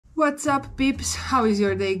What's up, peeps? How is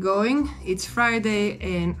your day going? It's Friday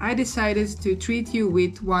and I decided to treat you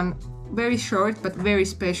with one very short but very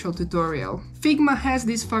special tutorial. Figma has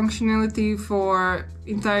this functionality for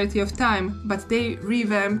entirety of time, but they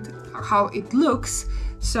revamped how it looks.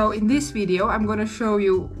 So in this video I'm gonna show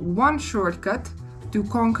you one shortcut to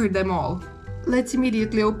conquer them all. Let's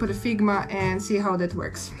immediately open Figma and see how that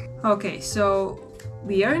works. Okay, so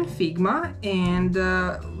we are in Figma and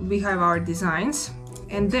we have our designs.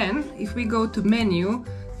 And then, if we go to menu,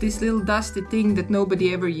 this little dusty thing that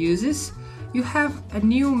nobody ever uses, you have a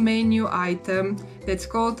new menu item that's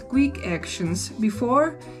called Quick Actions.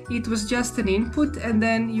 Before, it was just an input and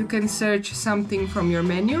then you can search something from your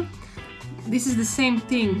menu. This is the same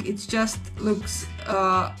thing, it just looks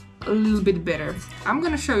a little bit better. I'm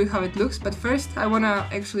gonna show you how it looks, but first I wanna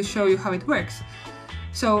actually show you how it works.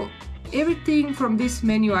 So, everything from these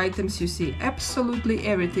menu items you see, absolutely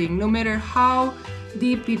everything, no matter how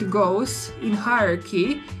deep it goes in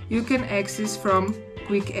hierarchy, you can access from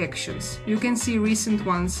Quick Actions. You can see recent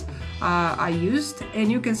ones I used, and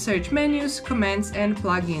you can search menus, commands and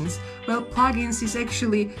plugins. Well, plugins is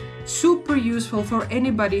actually super useful for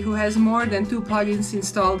anybody who has more than 2 plugins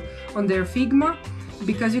installed on their Figma,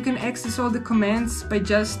 because you can access all the commands by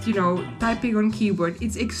just, typing on keyboard.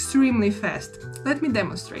 It's extremely fast. Let me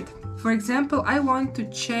demonstrate. For example, I want to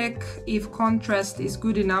check if contrast is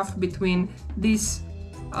good enough between this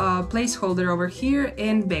placeholder over here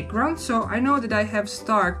and background. So I know that I have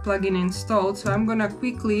Stark plugin installed, so I'm gonna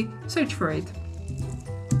quickly search for it.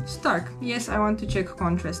 Stark, yes, I want to check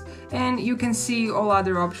contrast. And you can see all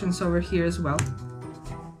other options over here as well.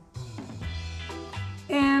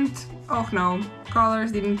 And, oh no,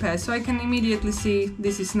 colors didn't pass, so I can immediately see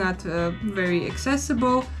this is not very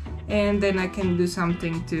accessible. And then I can do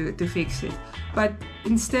something to fix it. But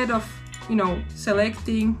instead of,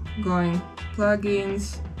 selecting, going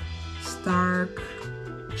plugins, Stark,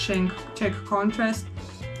 check contrast,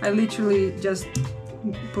 I literally just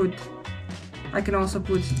I can also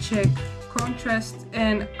put check contrast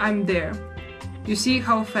and I'm there. You see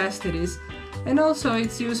how fast it is. And also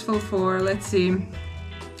it's useful for, let's see,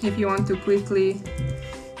 if you want to quickly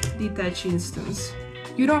detach instance.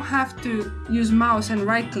 You don't have to use mouse and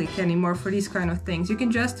right click anymore for these kind of things. You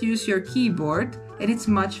can just use your keyboard and it's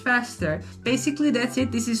much faster. Basically that's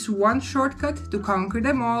it. This is one shortcut to conquer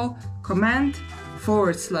them all. Command /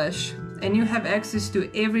 and you have access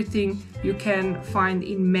to everything you can find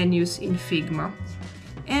in menus in Figma.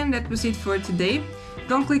 And that was it for today.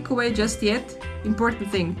 Don't click away just yet. Important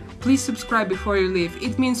thing, please subscribe before you leave.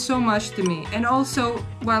 It means so much to me. And also,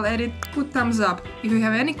 while at it, put thumbs up. If you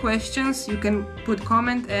have any questions, you can put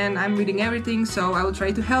comment and I'm reading everything, so I will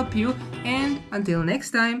try to help you. And until next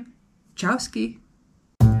time, ciao ski!